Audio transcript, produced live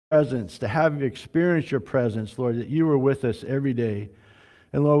presence, to have experienced your presence, Lord, that you were with us every day.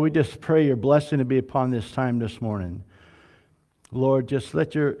 And Lord, we just pray your blessing to be upon this time this morning. Lord, just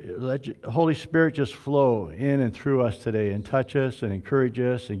let your Holy Spirit just flow in and through us today and touch us and encourage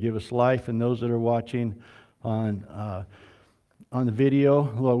us and give us life. And those that are watching on the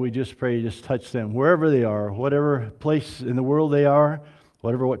video, Lord, we just pray you just touch them wherever they are, whatever place in the world they are,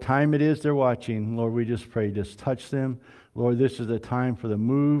 what time it is they're watching. Lord, we just pray just touch them. Lord, this is the time for the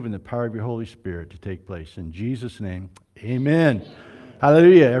move and the power of your Holy Spirit to take place. In Jesus' name, amen.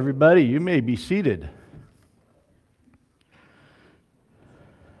 Hallelujah. Everybody, you may be seated.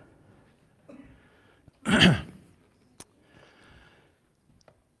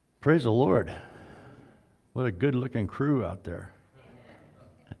 Praise the Lord. What a good-looking crew out there.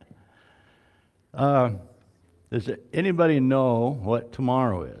 Does anybody know what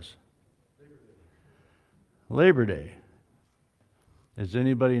tomorrow is? Labor Day. Does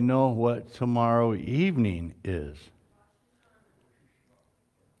anybody know what tomorrow evening is?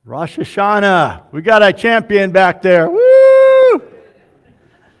 Rosh Hashanah. We got a champion back there. Woo!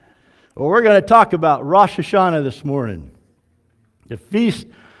 Well, we're going to talk about Rosh Hashanah this morning. The Feast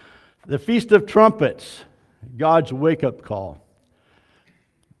of Trumpets. God's wake-up call.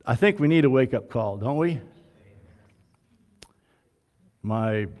 I think we need a wake-up call, don't we?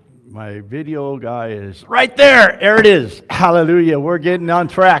 My video guy is right there. There it is. Hallelujah. We're getting on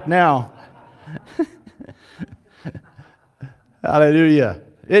track now. Hallelujah.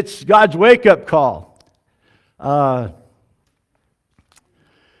 It's God's wake-up call.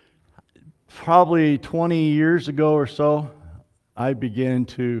 Probably 20 years ago or so, I began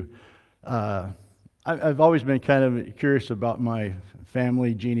to... I've always been kind of curious about my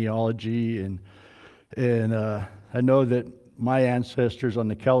family genealogy, and I know that my ancestors on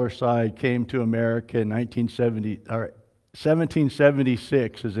the Keller side came to America in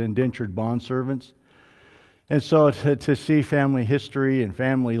 1776 as indentured bondservants. And so to see family history and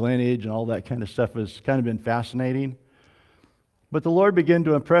family lineage and all that kind of stuff has kind of been fascinating. But the Lord began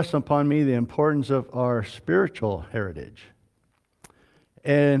to impress upon me the importance of our spiritual heritage.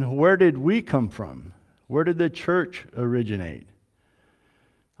 And where did we come from? Where did the church originate?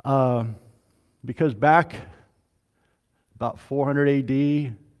 Because back about 400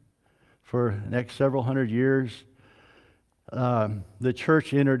 AD, for the next several hundred years, the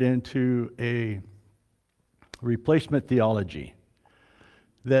church entered into a replacement theology.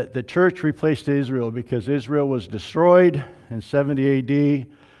 That the church replaced Israel because Israel was destroyed in 70 AD.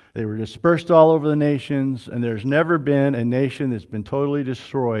 They were dispersed all over the nations, and there's never been a nation that's been totally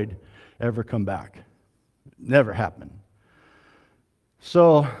destroyed ever come back. Never happened.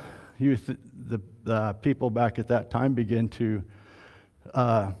 So the people back at that time began to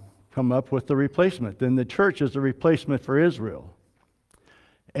come up with the replacement. Then the church is the replacement for Israel.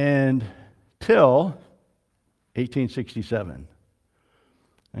 And till 1867.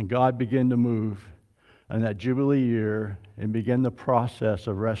 And God began to move in that Jubilee year and began the process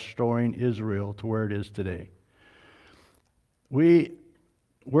of restoring Israel to where it is today. We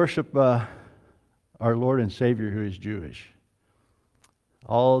worship our Lord and Savior who is Jewish.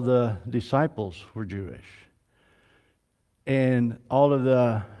 All the disciples were Jewish. And all of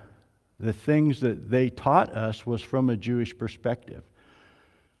the things that they taught us was from a Jewish perspective.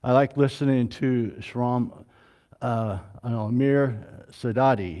 I like listening to Shram Amir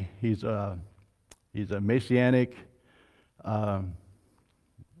Sadati. He's a Messianic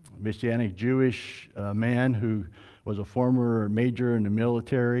Jewish man who was a former major in the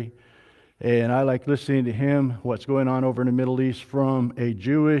military. And I like listening to him, what's going on over in the Middle East from a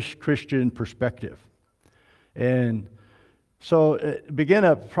Jewish Christian perspective. And so it began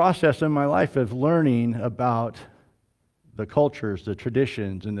a process in my life of learning about the cultures, the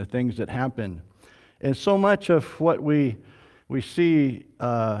traditions, and the things that happen. And so much of what we see,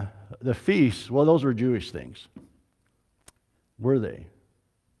 the feasts, well, those were Jewish things. Were they?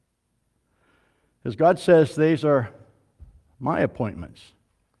 Because God says these are my appointments.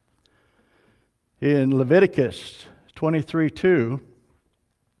 In Leviticus 23:2,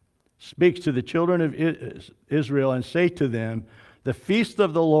 speaks to the children of Israel and say to them, the feast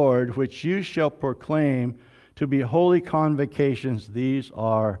of the Lord, which you shall proclaim to be holy convocations, these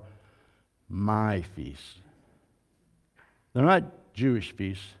are my feasts. They're not Jewish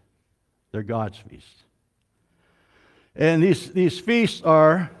feasts, they're God's feasts. And these feasts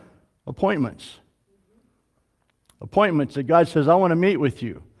are appointments. Appointments that God says, I want to meet with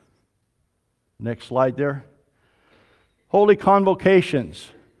you. Next slide there. Holy convocations.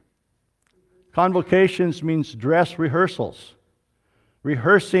 Convocations means dress rehearsals.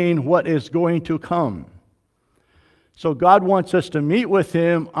 Rehearsing what is going to come. So God wants us to meet with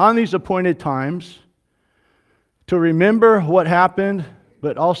Him on these appointed times, to remember what happened,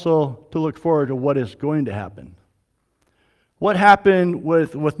 but also to look forward to what is going to happen. What happened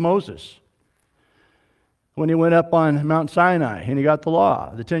with Moses when he went up on Mount Sinai and he got the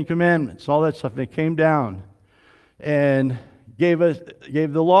law, the Ten Commandments, all that stuff? They came down and gave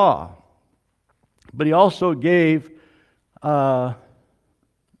the law. But he also gave a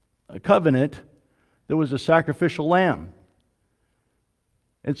covenant that was a sacrificial lamb.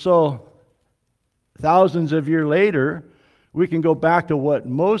 And so, thousands of years later, we can go back to what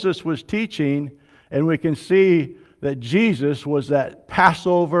Moses was teaching, and we can see that Jesus was that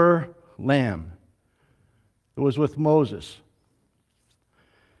Passover lamb that was with Moses.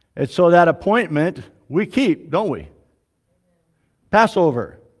 And so that appointment we keep, don't we?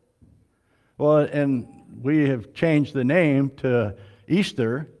 Passover. Well, and we have changed the name to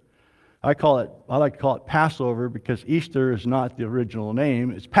Easter. I like to call it Passover because Easter is not the original name.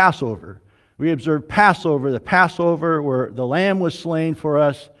 It's Passover. We observe Passover, the Passover where the lamb was slain for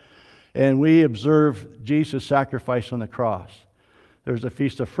us, and we observe Jesus' sacrifice on the cross. There's the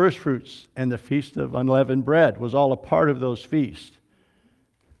Feast of First Fruits, and the Feast of Unleavened Bread was all a part of those feasts.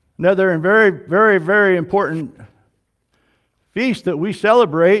 Another and very, very, very important feast that we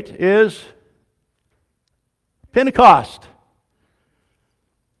celebrate is Pentecost.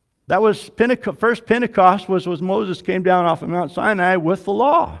 That was first Pentecost was Moses came down off of Mount Sinai with the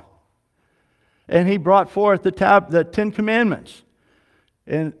law. And he brought forth the Ten Commandments.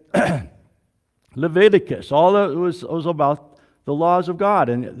 And Leviticus, all that was about the laws of God,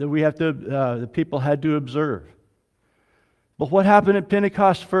 and that the people had to observe. But what happened at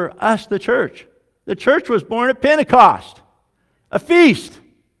Pentecost for us, the church? The church was born at Pentecost, a feast.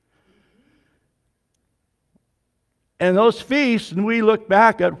 And those feasts, and we look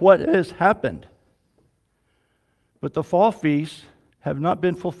back at what has happened. But the fall feasts have not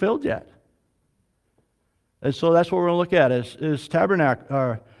been fulfilled yet. And so that's what we're going to look at is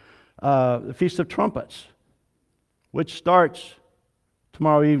the Feast of Trumpets, which starts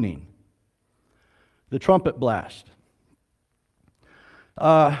tomorrow evening. The trumpet blast.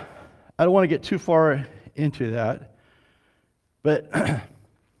 I don't want to get too far into that, but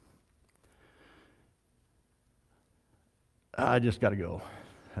I just got to go.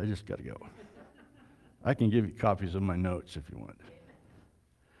 I can give you copies of my notes if you want.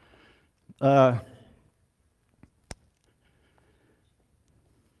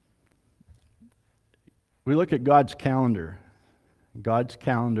 We look at God's calendar. God's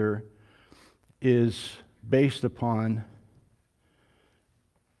calendar is based upon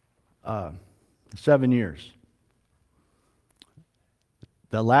 7 years.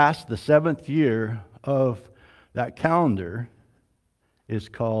 The seventh year of that calendar is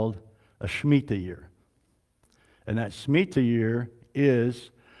called a Shemitah year. And that Shemitah year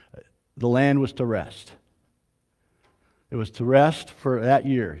is the land was to rest. It was to rest for that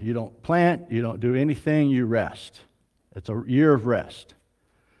year. You don't plant, you don't do anything, you rest. It's a year of rest.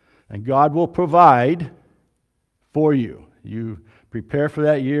 And God will provide for you. You prepare for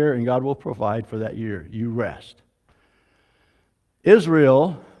that year, and God will provide for that year. You rest.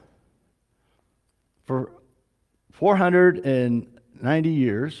 Israel, for 490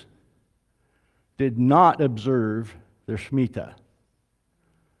 years, did not observe their Shemitah.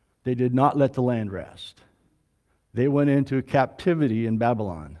 They did not let the land rest. They went into captivity in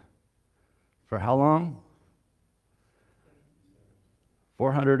Babylon. For how long?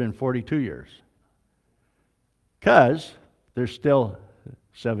 442 years. Because there's still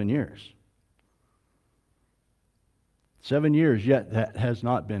 7 years. 7 years yet that has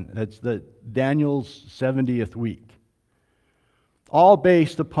not been. That's the Daniel's 70th week. All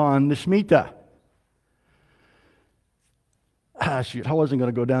based upon the Shemitah. Shoot, I wasn't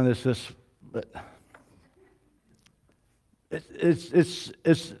going to go down this, but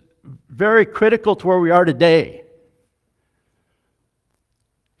it's very critical to where we are today.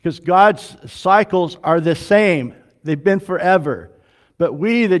 Because God's cycles are the same. They've been forever. But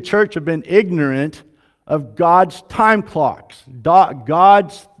we, the church, have been ignorant of God's time clocks.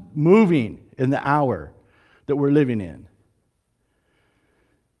 God's moving in the hour that we're living in.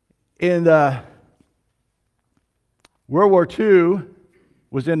 In World War II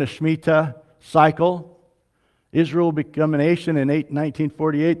was in a Shemitah cycle. Israel became a nation in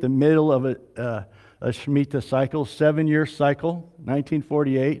 1948, the middle of a Shemitah cycle, 7-year cycle,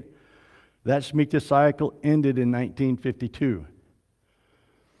 1948. That Shemitah cycle ended in 1952.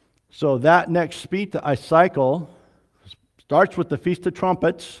 So that next Shemitah cycle starts with the Feast of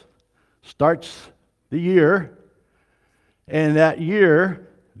Trumpets, starts the year, and that year,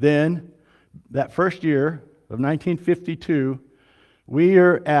 then, that first year of 1952, we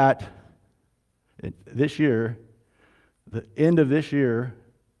are at, this year, the end of this year,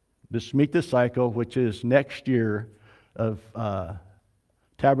 the Shemitah cycle, which is next year of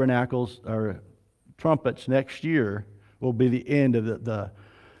tabernacles or trumpets next year, will be the end of the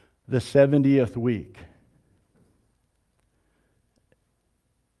 70th week.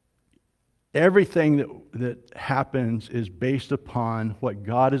 Everything that happens is based upon what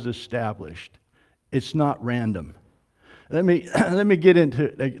God has established. It's not random. Let me get into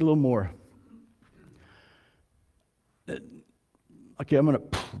it a little more. Okay, I'm going to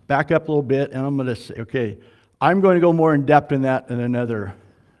back up a little bit, and I'm going to say, okay, I'm going to go more in depth in that in another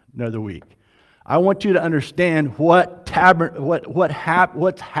week. I want you to understand what's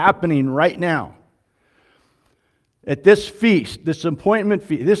happening right now. At this feast, this appointment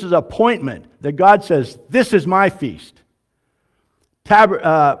feast, this is appointment that God says, this is my feast.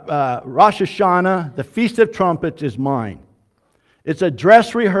 Rosh Hashanah, the Feast of Trumpets, is mine. It's a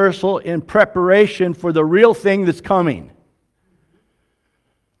dress rehearsal in preparation for the real thing that's coming.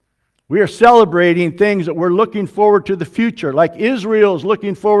 We are celebrating things that we're looking forward to the future, like Israel's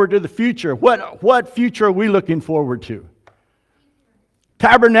looking forward to the future. What future are we looking forward to?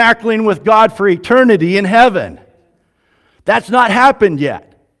 Tabernacling with God for eternity in heaven. That's not happened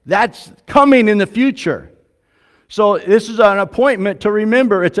yet. That's coming in the future. So this is an appointment to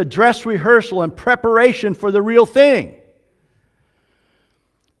remember. It's a dress rehearsal and preparation for the real thing.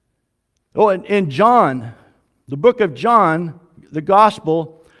 Oh, in John, the book of John, the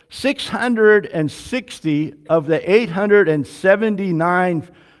gospel, 660 of the 879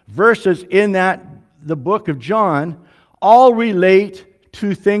 verses in the book of John all relate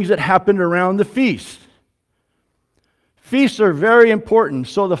to things that happened around the feast. Feasts are very important.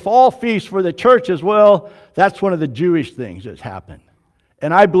 So the fall feast for the church as well, that's one of the Jewish things that's happened.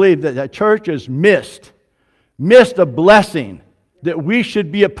 And I believe that the church has missed a blessing that we should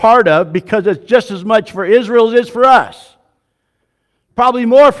be a part of, because it's just as much for Israel as it is for us. Probably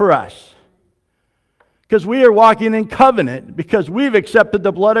more for us. Because we are walking in covenant, because we've accepted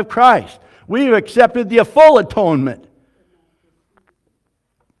the blood of Christ. We've accepted the full atonement.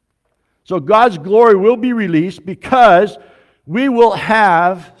 So God's glory will be released because we will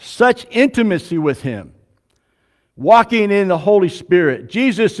have such intimacy with Him. Walking in the Holy Spirit.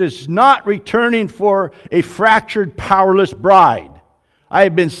 Jesus is not returning for a fractured, powerless bride. I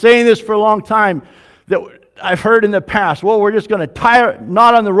have been saying this for a long time, that I've heard in the past, well, we're just going to tie a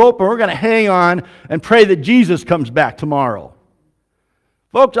knot on the rope and we're going to hang on and pray that Jesus comes back tomorrow.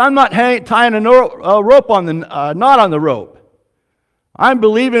 Folks, I'm not tying a rope on the knot on the rope. I'm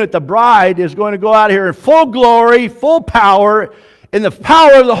believing that the bride is going to go out here in full glory, full power, in the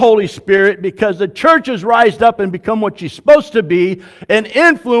power of the Holy Spirit, because the church has rised up and become what she's supposed to be, an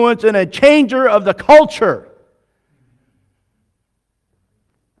influence and a changer of the culture.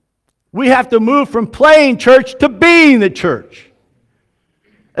 We have to move from playing church to being the church.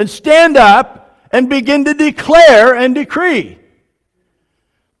 And stand up and begin to declare and decree.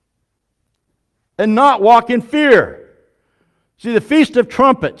 And not walk in fear. See, the Feast of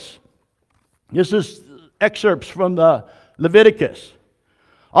Trumpets. This is excerpts from the Leviticus.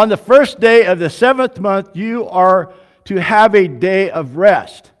 On the first day of the 7th month, you are to have a day of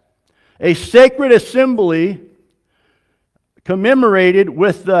rest. A sacred assembly commemorated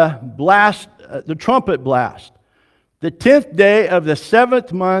with the trumpet blast. The 10th day of the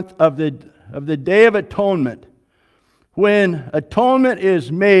 7th month of the Day of Atonement, when atonement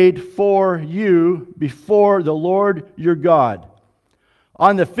is made for you before the Lord your God.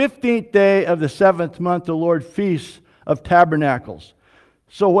 On the 15th day of the 7th month, the Lord feasts of tabernacles.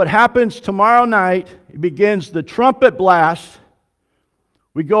 So what happens tomorrow night, it begins the trumpet blast.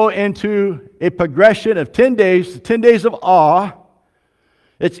 We go into a progression of 10 days, 10 days of awe.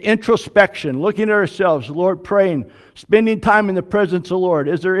 It's introspection, looking at ourselves, Lord, praying, spending time in the presence of the Lord.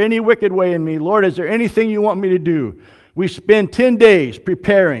 Is there any wicked way in me? Lord, is there anything you want me to do? We spend 10 days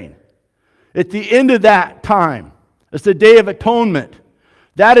preparing. At the end of that time, it's the Day of Atonement.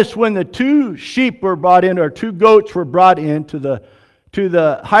 That is when the 2 sheep were brought in, or 2 goats were brought in to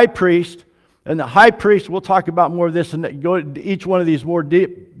the high priest. And the high priest, we'll talk about more of this and go into each one of these more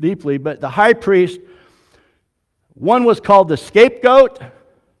deeply, but the high priest, one was called the scapegoat,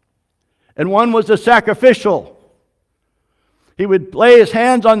 and one was the sacrificial. He would lay his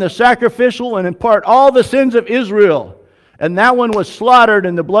hands on the sacrificial and impart all the sins of Israel. And that one was slaughtered,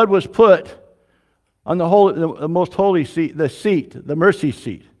 and the blood was put on the most holy seat, the mercy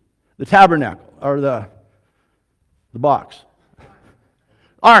seat, the tabernacle, or the box.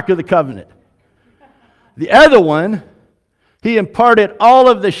 Ark of the Covenant. The other one He imparted all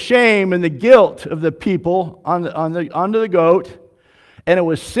of the shame and the guilt of the people onto the goat, and it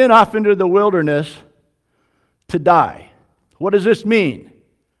was sent off into the wilderness to die. What does this mean?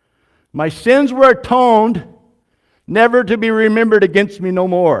 My sins were atoned, never to be remembered against me no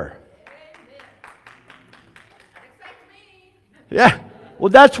more. Yeah, well,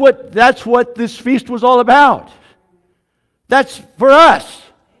 that's what this feast was all about. That's for us,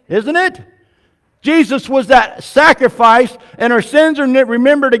 isn't it? Jesus was that sacrifice, and our sins are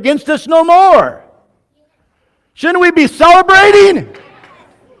remembered against us no more. Shouldn't we be celebrating?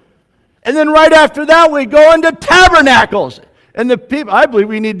 And then right after that, we go into tabernacles. And the people, I believe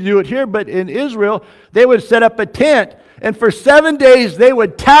we need to do it here, but in Israel, they would set up a tent, and for 7 days they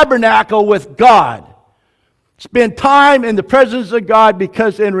would tabernacle with God. Spend time in the presence of God,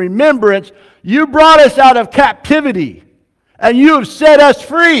 because in remembrance, you brought us out of captivity, and you have set us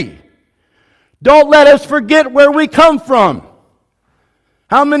free. Don't let us forget where we come from.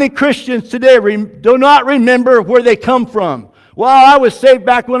 How many Christians today do not remember where they come from? Well, I was saved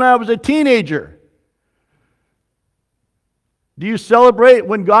back when I was a teenager. Do you celebrate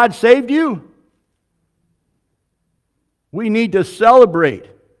when God saved you? We need to celebrate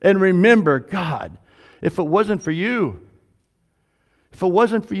and remember, God, if it wasn't for you,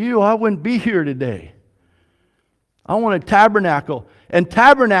 I wouldn't be here today. I want a tabernacle. And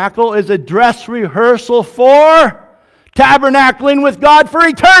tabernacle is a dress rehearsal for tabernacling with God for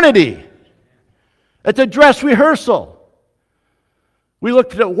eternity. It's a dress rehearsal. We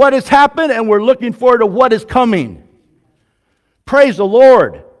looked at what has happened, and we're looking forward to what is coming. Praise the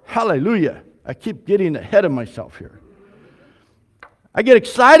Lord. Hallelujah. I keep getting ahead of myself here. I get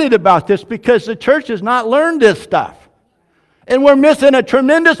excited about this because the church has not learned this stuff. And we're missing a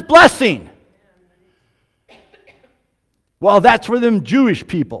tremendous blessing. Well, that's for them Jewish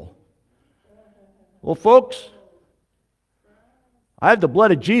people. Well, folks, I have the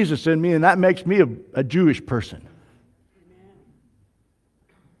blood of Jesus in me, and that makes me a Jewish person.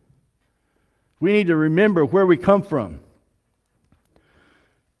 We need to remember where we come from.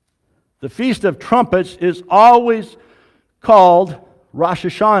 The Feast of Trumpets is always called Rosh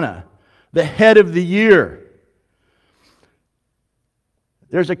Hashanah, the head of the year.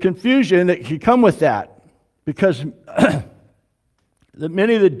 There's a confusion that can come with that, because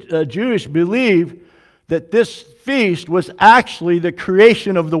many of the Jewish believe that this feast was actually the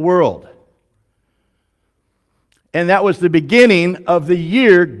creation of the world. And that was the beginning of the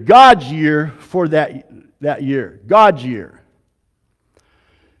year, God's year for that year. God's year.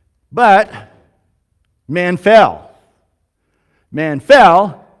 But man fell. Man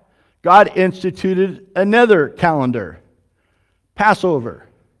fell. God instituted another calendar. Passover.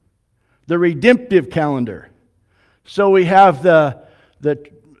 The redemptive calendar. So we have the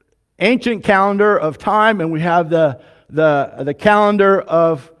ancient calendar of time, and we have the calendar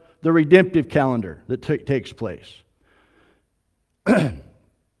of the redemptive calendar that takes place.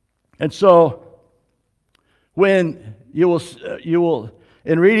 And so, when you will,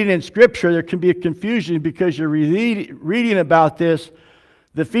 in reading in Scripture, there can be a confusion because you're reading about this,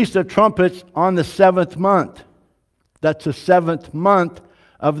 the Feast of Trumpets on the 7th month. That's the 7th month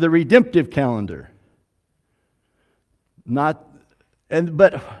of the redemptive calendar. But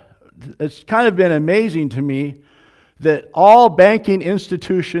it's kind of been amazing to me that all banking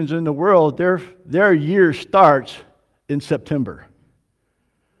institutions in the world, their year starts in September.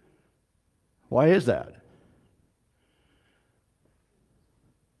 Why is that?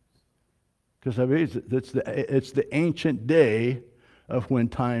 Because I mean, it's the ancient day of when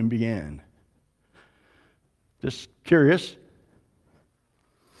time began. Just curious.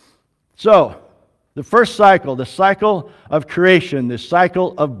 So, the first cycle, the cycle of creation, the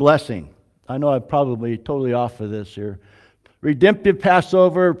cycle of blessing. I know I'm probably totally off of this here. Redemptive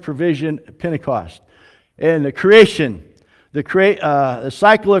Passover, provision, Pentecost. And the creation, the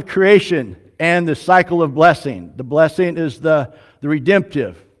cycle of creation and the cycle of blessing. The blessing is the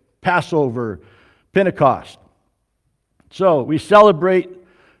redemptive, Passover, Pentecost. So we celebrate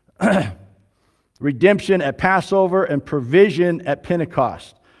redemption at Passover and provision at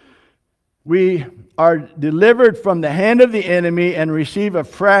Pentecost. We are delivered from the hand of the enemy and receive a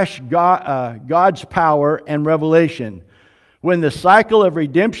fresh God's power and revelation. When the cycle of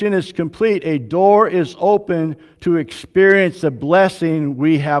redemption is complete, a door is open to experience the blessing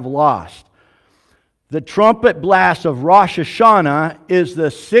we have lost. The trumpet blast of Rosh Hashanah is the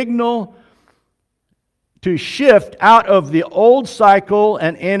signal to shift out of the old cycle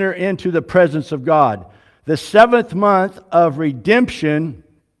and enter into the presence of God. The 7th month of redemption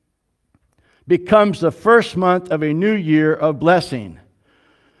becomes the first month of a new year of blessing.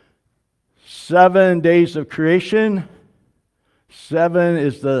 7 days of creation, 7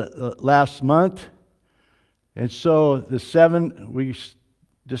 is the last month. And so the 7,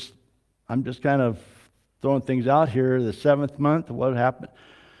 I'm just kind of throwing things out here. The 7th month, what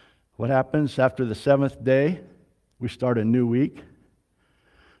happens after the 7th day? We start a new week.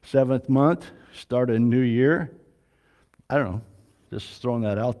 7th month, start a new year. I don't know, just throwing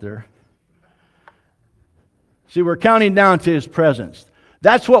that out there. See, we're counting down to His presence.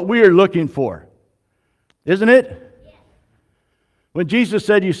 That's what we are looking for, isn't it? Yes. When Jesus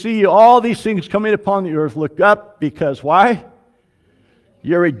said, you see all these things coming upon the earth, look up, because why?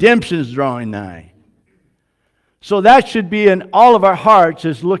 Your redemption is drawing nigh. So that should be in all of our hearts,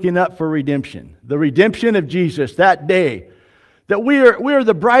 is looking up for redemption. The redemption of Jesus, that day, that we are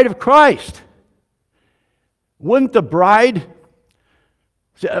the bride of Christ. Wouldn't the bride,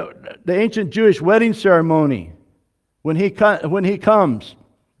 the ancient Jewish wedding ceremony, when he comes,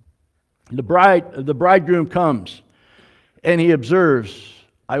 the bridegroom comes, and he observes,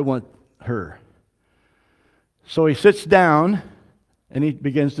 I want her. So he sits down, and he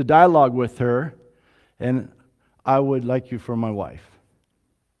begins to dialogue with her, and I would like you for my wife.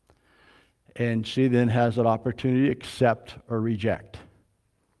 And she then has an opportunity to accept or reject.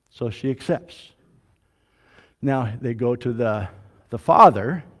 So she accepts. Now they go to the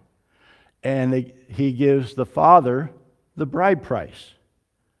father, and he gives the father the bride price,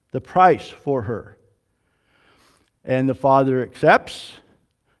 the price for her. And the father accepts.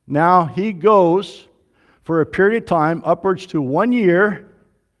 Now he goes for a period of time, upwards to 1 year,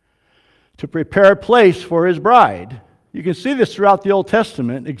 to prepare a place for his bride. You can see this throughout the Old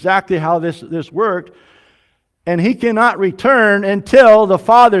Testament, exactly how this worked. And he cannot return until the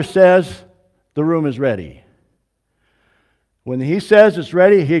father says the room is ready. When he says it's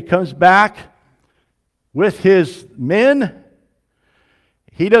ready, he comes back with his men.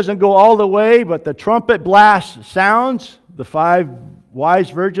 He doesn't go all the way, but the trumpet blast sounds. The 5 wise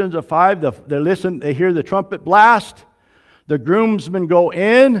virgins of 5, they listen, they hear the trumpet blast. The groomsmen go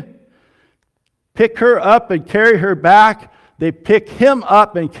in, pick her up and carry her back. They pick him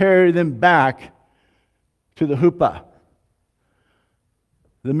up and carry them back to the huppah,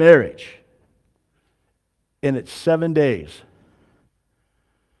 the marriage. And it's 7 days.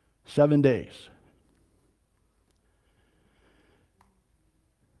 7 days.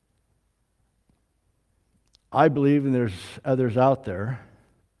 I believe, and there's others out there,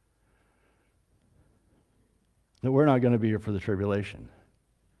 that we're not going to be here for the tribulation.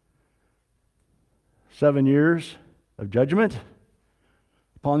 7 years of judgment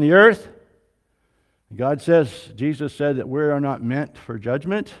upon the earth. God says, Jesus said that we are not meant for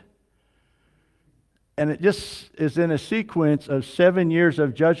judgment. And it just is in a sequence of 7 years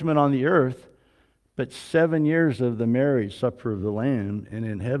of judgment on the earth, but 7 years of the marriage supper of the Lamb and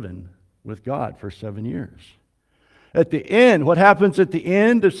in heaven with God for 7 years. At the end, what happens at the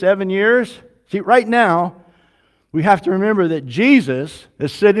end of 7 years? See, right now, we have to remember that Jesus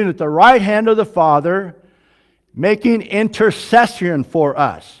is sitting at the right hand of the Father, making intercession for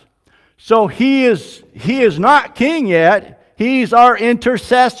us. So He is not king yet. He's our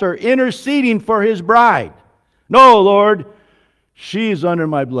intercessor, interceding for His bride. No, Lord, she's under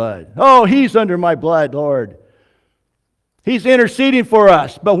my blood. Oh, he's under my blood, Lord. He's interceding for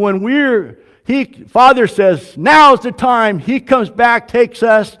us. But when Father says, now's the time. He comes back, takes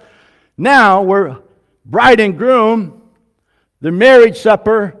us. Now we're bride and groom, the marriage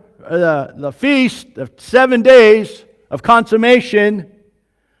supper, the feast of 7 days of consummation.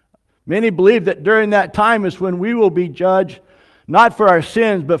 Many believe that during that time is when we will be judged, not for our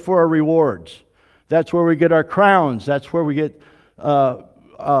sins, but for our rewards. That's where we get our crowns. That's where we get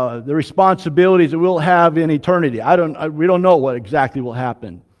the responsibilities that we'll have in eternity. We don't know what exactly will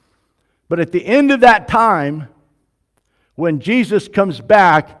happen. But at the end of that time, when Jesus comes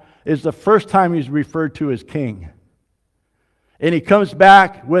back, is the first time He's referred to as king. And He comes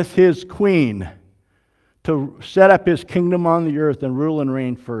back with His queen to set up His kingdom on the earth and rule and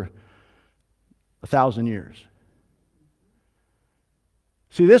reign for 1,000 years.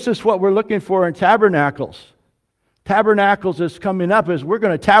 See, this is what we're looking for in tabernacles. Tabernacles is coming up as we're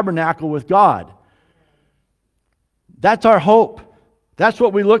going to tabernacle with God. That's our hope. That's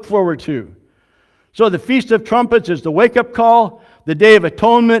what we look forward to. So the Feast of Trumpets is the wake-up call. The Day of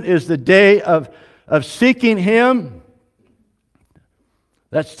Atonement is the day of seeking Him.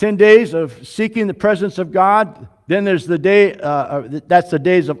 That's 10 days of seeking the presence of God. Then there's the day, that's the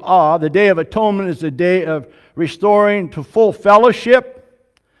days of awe. The Day of Atonement is the day of restoring to full fellowship,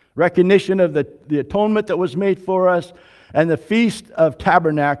 recognition of the atonement that was made for us, and the Feast of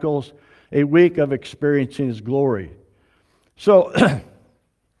Tabernacles, a week of experiencing His glory. So,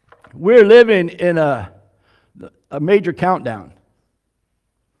 we're living in a major countdown.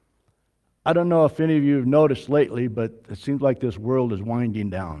 I don't know if any of you have noticed lately, but it seems like this world is winding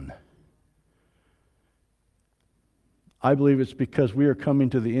down. I believe it's because we are coming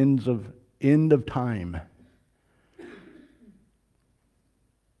to the end of time.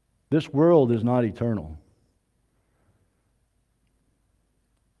 This world is not eternal.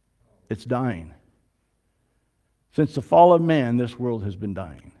 It's dying. Since the fall of man, this world has been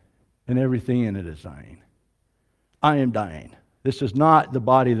dying, and everything in it is dying. I am dying. This is not the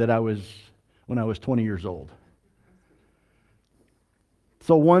body that I was when I was 20 years old.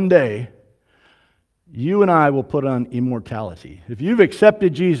 So one day, you and I will put on immortality. If you've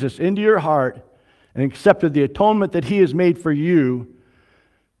accepted Jesus into your heart and accepted the atonement that He has made for you,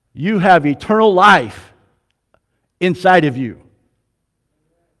 you have eternal life inside of you.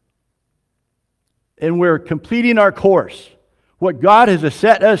 And we're completing our course. What God has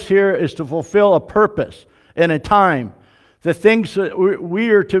set us here is to fulfill a purpose and a time. The things that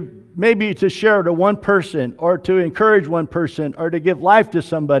we are to maybe to share to one person, or to encourage one person, or to give life to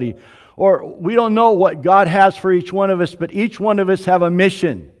somebody. Or we don't know what God has for each one of us, but each one of us have a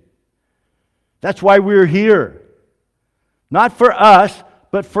mission. That's why we're here. Not for us,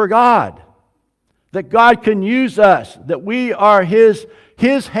 but for God. That God can use us, that we are His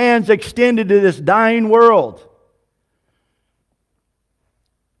hands extended to this dying world.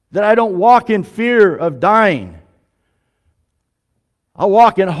 That I don't walk in fear of dying. I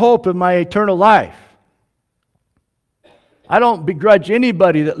walk in hope of my eternal life. I don't begrudge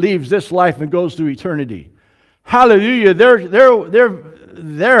anybody that leaves this life and goes to eternity. Hallelujah! They're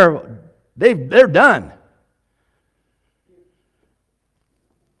done.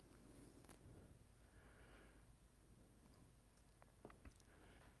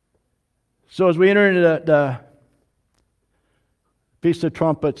 So as we enter into the Feast of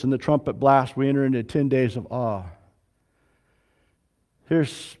Trumpets and the trumpet blast, we enter into 10 days of awe.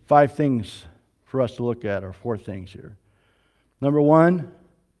 Here's 5 things for us to look at, or 4 things here. Number 1,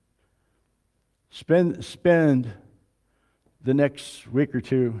 spend the next week or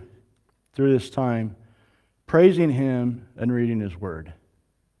 2 through this time praising Him and reading His Word.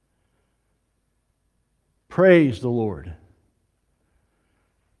 Praise the Lord.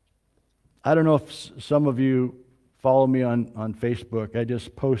 I don't know if some of you follow me on Facebook. I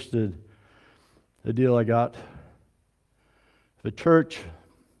just posted the deal I got. The church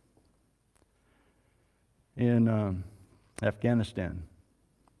in Afghanistan.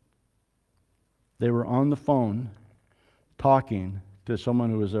 They were on the phone talking to someone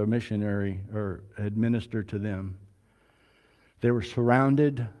who was a missionary or had ministered to them. They were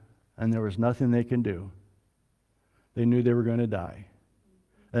surrounded and there was nothing they can do. They knew they were going to die.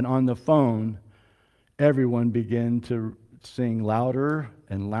 And on the phone, everyone began to sing louder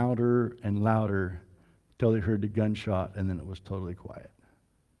and louder and louder until they heard the gunshot, and then it was totally quiet.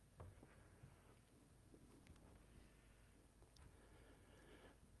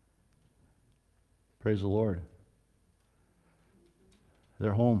 Praise the Lord.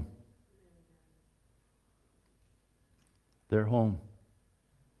 They're home. They're home.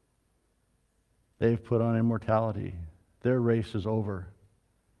 They've put on immortality. Their race is over.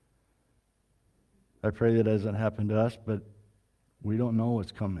 I pray that doesn't happen to us, but we don't know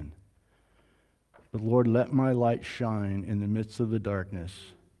what's coming. But Lord, let my light shine in the midst of the darkness.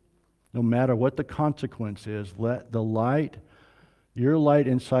 No matter what the consequence is, let the light, your light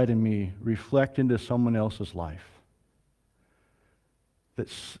inside of me, reflect into someone else's life.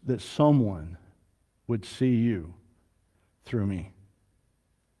 That someone would see you through me.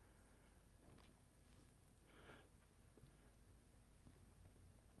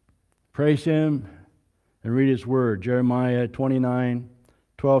 Praise Him and read His Word. Jeremiah 29,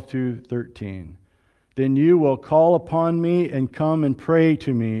 12 through 13. Then you will call upon me and come and pray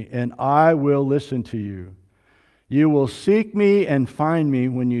to me, and I will listen to you. You will seek me and find me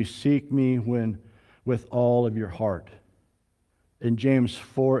when you seek me with all of your heart. In James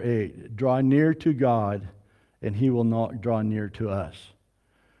 4:8, draw near to God, and He will not draw near to us.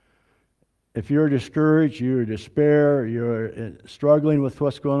 If you're discouraged, you're in despair, you're struggling with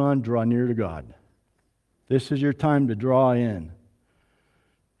what's going on, draw near to God. This is your time to draw in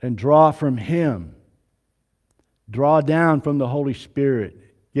and draw from Him. Draw down from the Holy Spirit.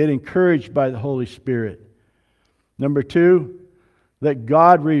 Get encouraged by the Holy Spirit. Number 2, let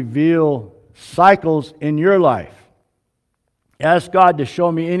God reveal cycles in your life. Ask God to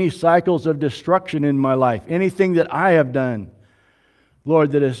show me any cycles of destruction in my life, anything that I have done,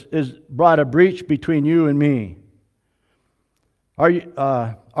 Lord, that has brought a breach between you and me. Are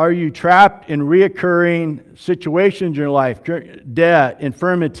you trapped in reoccurring situations in your life? Debt,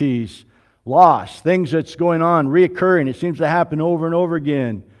 infirmities, loss, things that's going on, reoccurring. It seems to happen over and over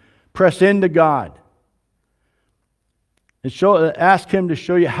again. Press into God. And ask Him to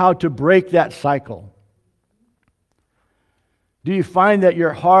show you how to break that cycle. Do you find that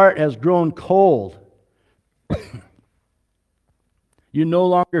your heart has grown cold? You no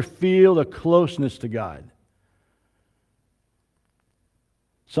longer feel the closeness to God.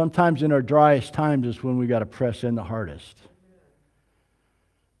 Sometimes in our driest times is when we got to press in the hardest.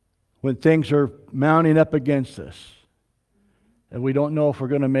 When things are mounting up against us and we don't know if we're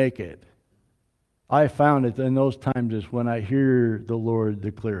going to make it. I found it in those times is when I hear the Lord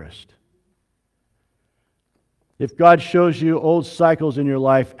the clearest. If God shows you old cycles in your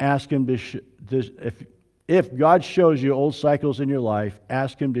life, ask Him to if God shows you old cycles in your life,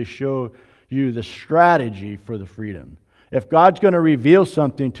 ask Him to show you the strategy for the freedom. If God's going to reveal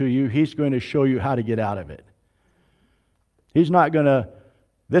something to you, He's going to show you how to get out of it. He's not going to,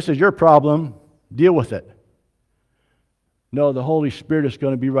 this is your problem, deal with it. No, the Holy Spirit is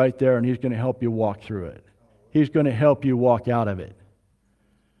going to be right there and He's going to help you walk through it. He's going to help you walk out of it.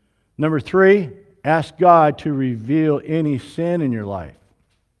 Number 3, ask God to reveal any sin in your life.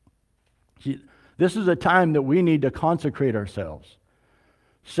 See, this is a time that we need to consecrate ourselves.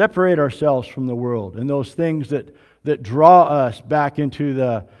 Separate ourselves from the world and those things that draw us back into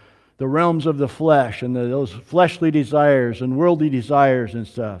the realms of the flesh and those fleshly desires and worldly desires and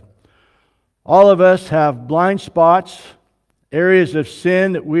stuff. All of us have blind spots, areas of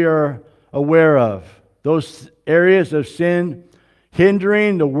sin that we are aware of. Those areas of sin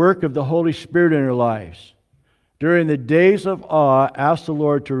hindering the work of the Holy Spirit in our lives. During the days of awe, ask the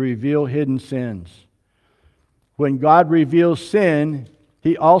Lord to reveal hidden sins. When God reveals sin,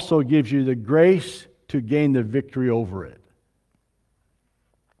 He also gives you the grace to gain the victory over it.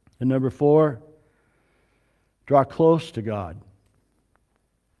 And number 4, draw close to God.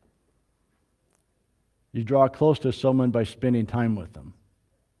 You draw close to someone by spending time with them.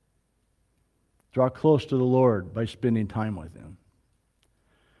 Draw close to the Lord by spending time with Him.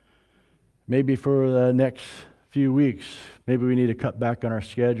 Maybe for the next few weeks, maybe we need to cut back on our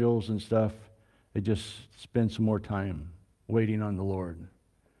schedules and stuff and just spend some more time waiting on the Lord.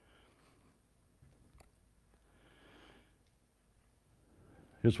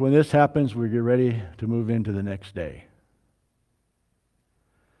 Because when this happens, we get ready to move into the next day.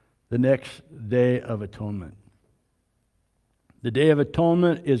 The next day of atonement. The Day of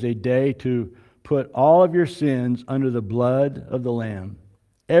Atonement is a day to put all of your sins under the blood of the Lamb.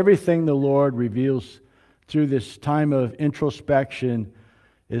 Everything the Lord reveals through this time of introspection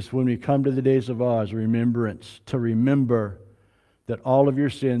is when we come to the days of awe, as remembrance, to remember that all of your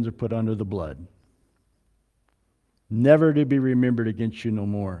sins are put under the blood. Never to be remembered against you no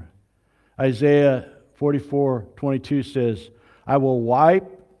more. Isaiah 44:22 says,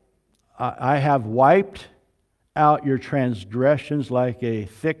 I have wiped out your transgressions like a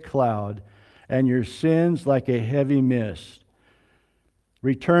thick cloud, and your sins like a heavy mist.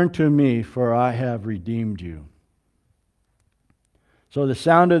 Return to me, for I have redeemed you. So the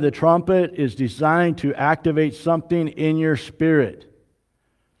sound of the trumpet is designed to activate something in your spirit.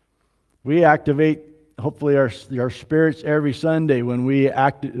 We activate, hopefully, our spirits every Sunday when we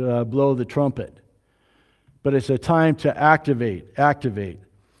blow the trumpet. But it's a time to activate.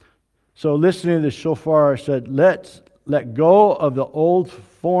 So listening to the shofar, I said, let's let go of the old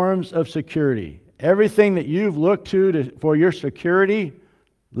forms of security. Everything that you've looked to for your security,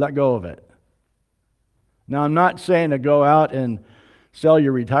 let go of it. Now, I'm not saying to go out and sell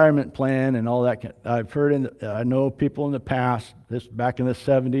your retirement plan and all that. I know people in the past, back in the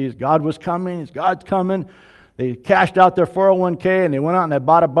 70s, God's coming. They cashed out their 401k and they went out and they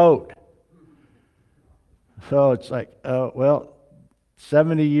bought a boat. So it's like,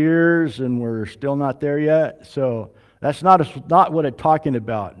 70 years and we're still not there yet. So that's not what it's talking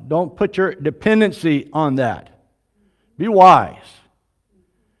about. Don't put your dependency on that. Be wise.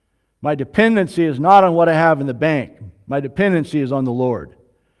 My dependency is not on what I have in the bank. My dependency is on the Lord.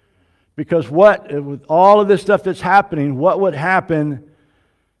 Because with all of this stuff that's happening, what would happen,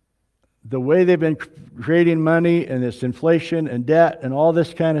 the way they've been creating money and this inflation and debt and all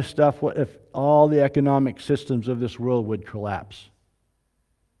this kind of stuff, what if all the economic systems of this world would collapse?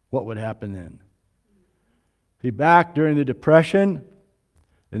 What would happen then? See, back during the Depression,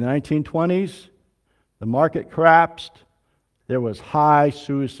 in the 1920s, the market collapsed. There was high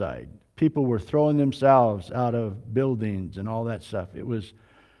suicide. People were throwing themselves out of buildings and all that stuff. It was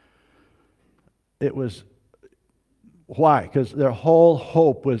why? Because their whole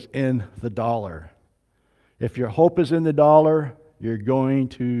hope was in the dollar. If your hope is in the dollar, you're going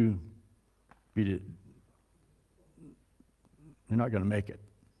to you're not going to make it.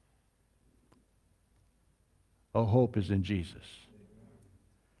 Our hope is in Jesus.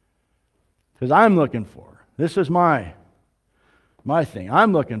 Because I'm looking for, this is my thing,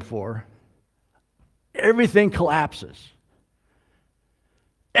 I'm looking for, everything collapses.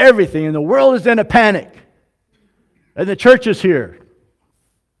 Everything in the world is in a panic. And the church is here.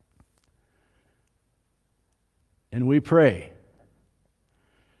 And we pray.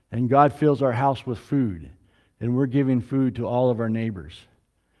 And God fills our house with food. And we're giving food to all of our neighbors.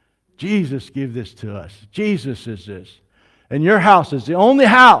 Jesus gave this to us. Jesus is this. And your house is the only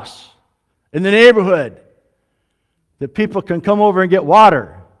house in the neighborhood that people can come over and get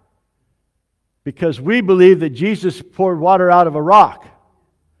water. Because we believe that Jesus poured water out of a rock.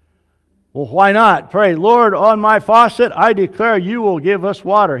 Well, why not? Pray, Lord, on my faucet, I declare you will give us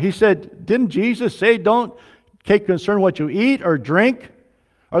water. He said, didn't Jesus say, don't take concern what you eat or drink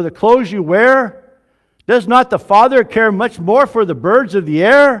or the clothes you wear? Does not the Father care much more for the birds of the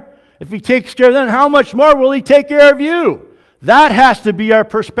air? If He takes care of them, how much more will He take care of you? That has to be our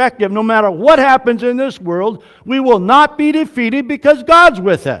perspective. No matter what happens in this world, we will not be defeated because God's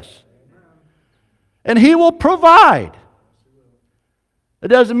with us. And He will provide. It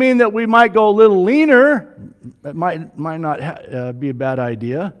doesn't mean that we might go a little leaner. It might not be a bad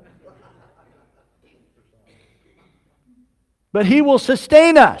idea. But He will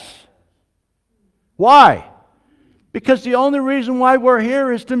sustain us. Why? Because the only reason why we're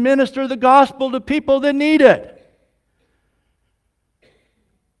here is to minister the gospel to people that need it.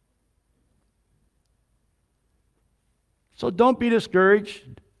 So don't be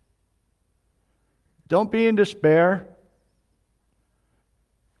discouraged. Don't be in despair.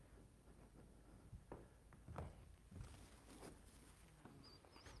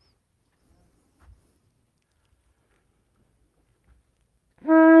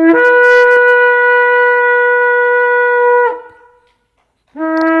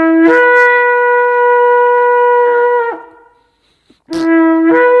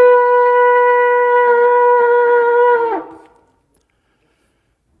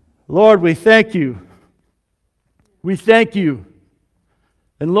 Lord, we thank you. We thank you.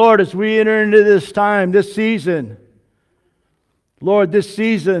 And Lord, as we enter into this time, this season, Lord, this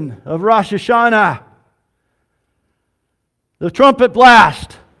season of Rosh Hashanah, the trumpet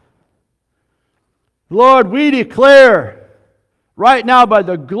blast, Lord, we declare right now by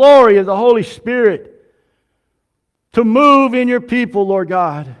the glory of the Holy Spirit to move in your people, Lord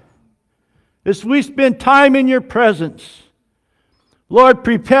God. As we spend time in your presence, Lord,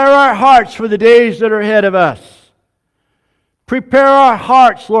 prepare our hearts for the days that are ahead of us. Prepare our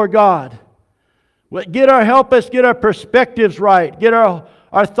hearts, Lord God. Help us get our perspectives right. Get our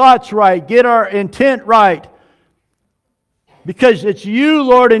thoughts right. Get our intent right. Because it's you,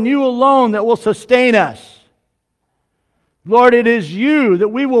 Lord, and you alone that will sustain us. Lord, it is you that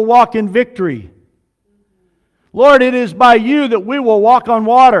we will walk in victory. Lord, it is by you that we will walk on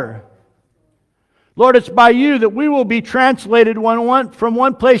water. Lord, it's by you that we will be translated from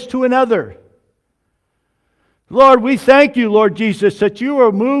one place to another. Lord, we thank you, Lord Jesus, that you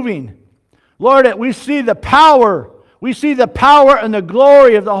are moving. Lord, that we see the power. We see the power and the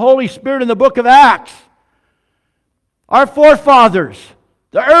glory of the Holy Spirit in the book of Acts. Our forefathers,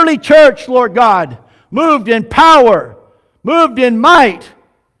 the early church, Lord God, moved in power, moved in might.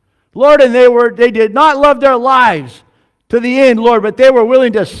 Lord, and they did not love their lives to the end, Lord, but they were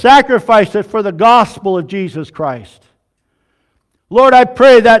willing to sacrifice it for the gospel of Jesus Christ. Lord, I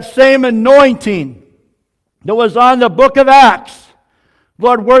pray that same anointing that was on the book of Acts,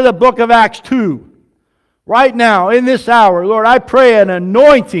 Lord, we're the book of Acts 2. Right now, in this hour, Lord, I pray an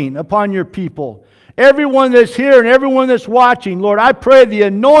anointing upon your people. Everyone that's here and everyone that's watching, Lord, I pray the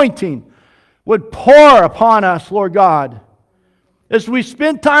anointing would pour upon us, Lord God. As we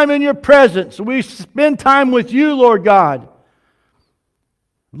spend time in your presence, we spend time with you, Lord God.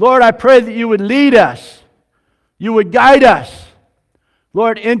 Lord, I pray that you would lead us. You would guide us,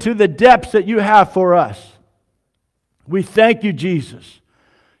 Lord, into the depths that you have for us. We thank you, Jesus.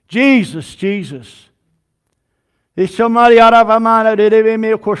 Jesus, Jesus. I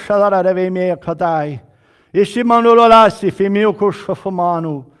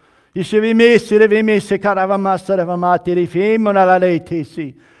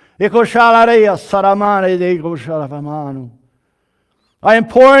am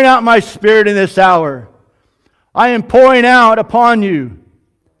pouring out my Spirit in this hour. I am pouring out upon you.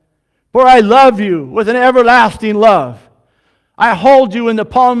 For I love you with an everlasting love. I hold you in the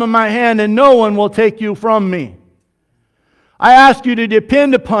palm of my hand, and no one will take you from me. I ask you to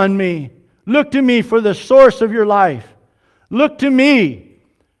depend upon me. Look to me for the source of your life. Look to me.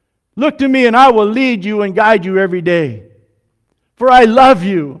 Look to me, and I will lead you and guide you every day. For I love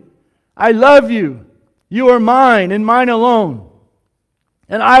you. I love you. You are mine and mine alone.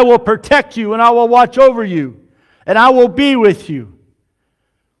 And I will protect you, and I will watch over you, and I will be with you.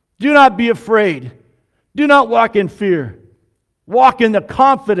 Do not be afraid. Do not walk in fear. Walk in the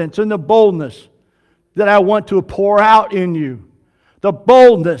confidence and the boldness that I want to pour out in you. The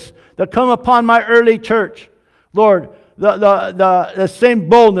boldness that come upon my early church. Lord, the same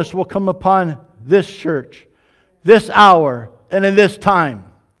boldness will come upon this church, this hour, and in this time.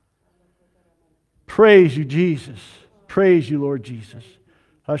 Praise you, Jesus. Praise you, Lord Jesus.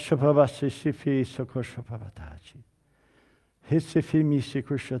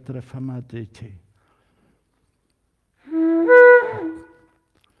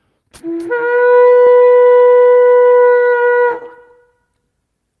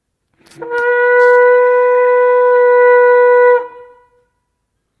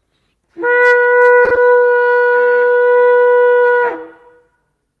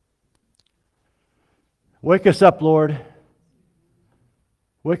 Wake us up, Lord.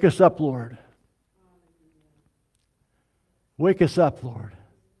 Wake us up, Lord. Wake us up, Lord.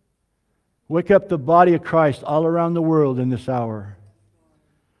 Wake up the body of Christ all around the world in this hour.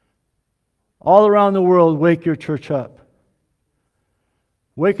 All around the world, wake your church up.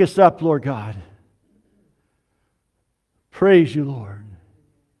 Wake us up, Lord God. Praise you, Lord.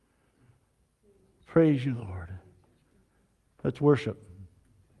 Praise you, Lord. Let's worship.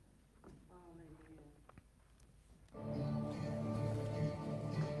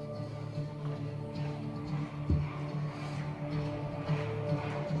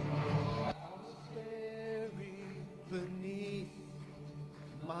 Beneath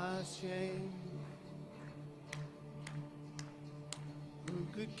my shame, who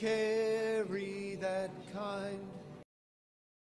could carry that kind